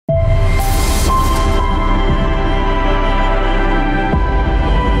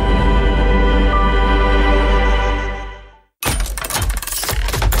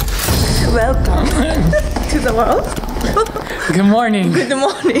Good morning. Good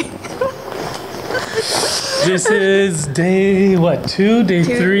morning. This is day, what, Day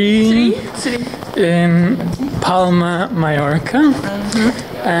three in Palma, Mallorca.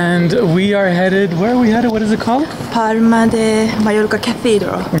 And we are headed, where are we headed? What is it called? Palma de Mallorca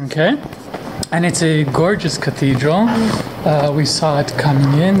Cathedral. Okay. And it's a gorgeous cathedral. We saw it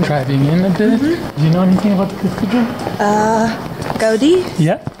coming in, driving in a bit. Do you know anything about the cathedral? Gaudi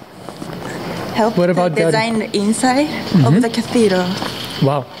Yeah. helped What about design the inside of the cathedral.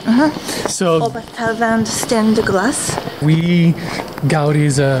 Wow. So Over 1,000 stained glass. Gaudi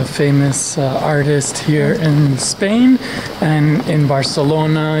is a famous artist here in Spain, and in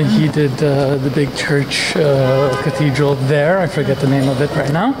Barcelona he did the big church cathedral there. I forget the name of it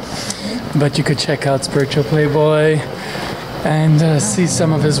right now, but you could check out Spiritual Playboy and see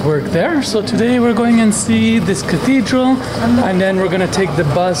some of his work there. So today we're going and see this cathedral, and then we're going to take the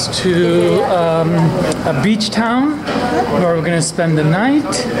bus to a beach town where we're going to spend the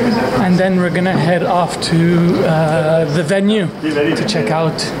night, and then we're going to head off to the venue to check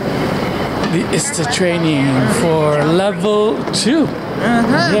out the ISTA training for level 2.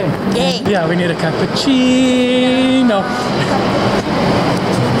 Yeah, we need a cappuccino.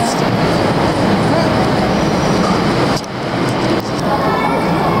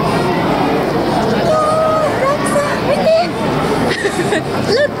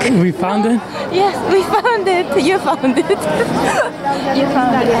 Look! We found it? Yes, we found it. You found it. You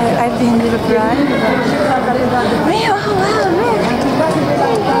found it. I've been to the bride. Oh, wow,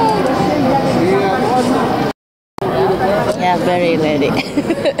 look. Yeah, very ready.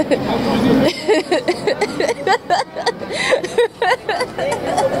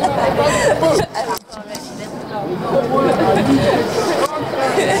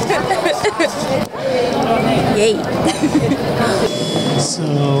 Yay! So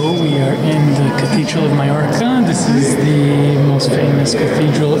we are in the Cathedral of Mallorca. This is the most famous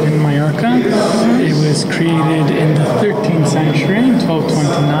cathedral in Mallorca. It was created in the 13th century,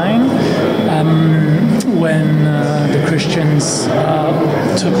 1229, when the Christians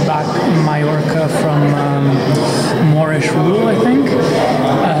took back Mallorca from Moorish rule, I think.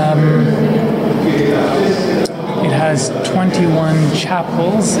 It has 21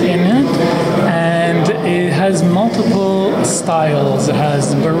 chapels in it, and it has multiple styles. It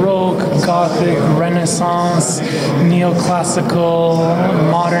has Baroque, Gothic, Renaissance, Neoclassical,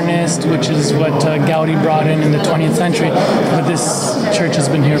 Modernist, which is what Gaudi brought in the 20th century. But this church has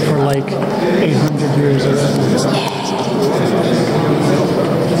been here for like 800 years or so.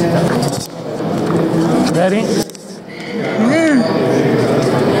 Ready?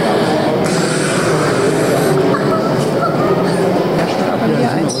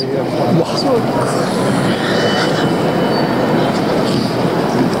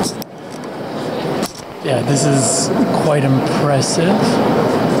 Yeah, this is quite impressive.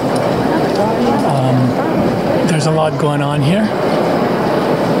 There's a lot going on here.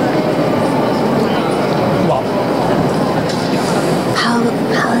 Wow. How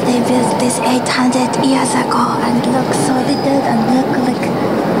they built this 800 years ago and look so little and look like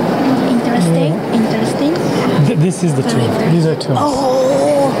interesting. This is the tomb. These are tombs.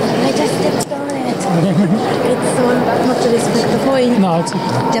 Oh, I just stepped on it. It's so much respectful in No, it's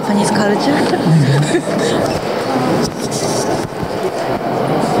okay. Japanese culture.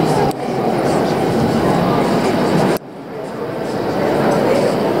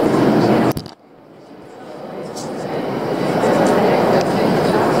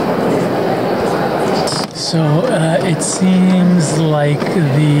 So it seems like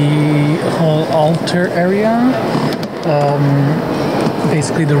the whole altar area,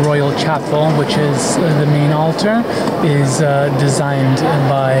 basically the royal chapel, which is the main altar, is designed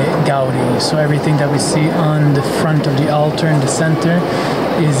by Gaudi. So everything that we see on the front of the altar in the center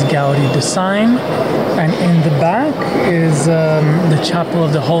is Gaudi design, and in the back is the chapel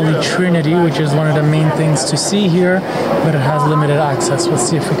of the Holy Trinity, which is one of the main things to see here, but it has limited access. Let's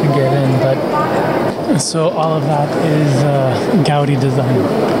see if we can get in. But so all of that is Gaudi design.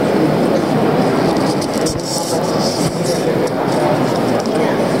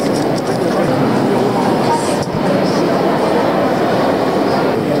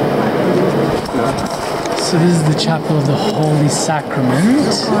 So this is the Chapel of the Holy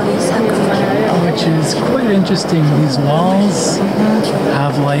Sacrament, which is quite interesting. These walls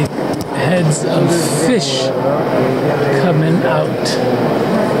have like heads of fish coming out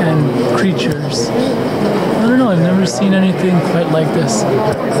and creatures. I don't know, I've never seen anything quite like this.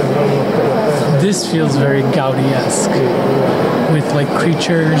 This feels very Gaudi-esque, with like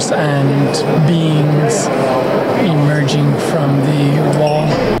creatures and beings emerging from the wall.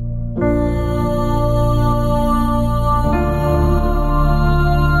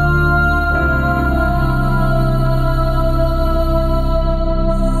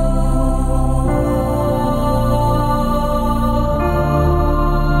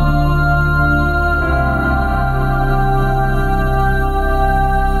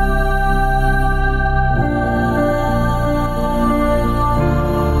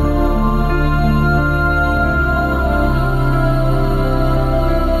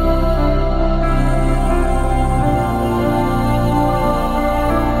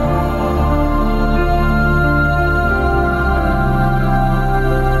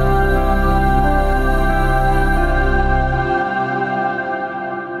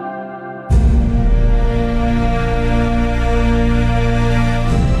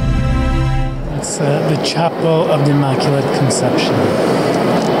 the Chapel of the Immaculate Conception.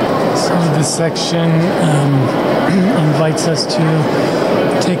 So this section invites us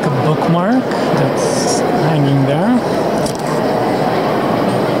to take a bookmark that's hanging there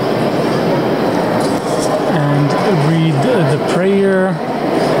and read the prayer,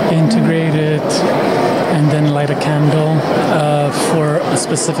 integrate it, and then light a candle for a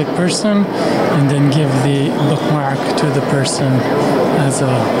specific person, and then give the bookmark to the person as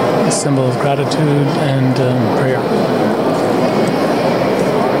a symbol of gratitude and prayer.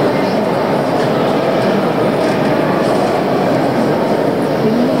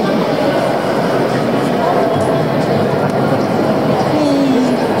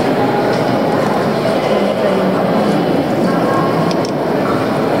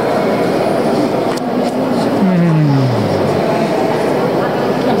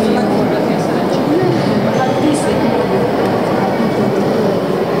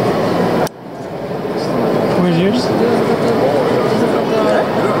 Where's yours?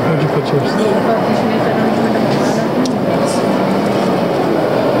 Where'd you put yours?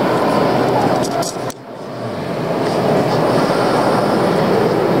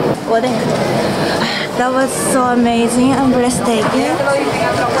 That was so amazing and breathtaking.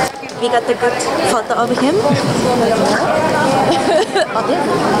 We got a good photo of him.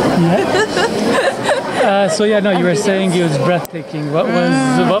 So yeah, no, you were saying it was breathtaking. What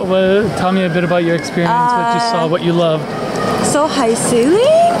was? Tell me a bit about your experience. What you saw, what you loved. So high ceiling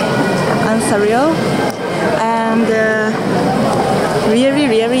and surreal, and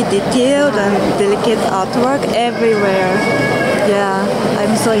really detailed and delicate artwork everywhere. Yeah,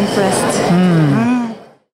 I'm so impressed.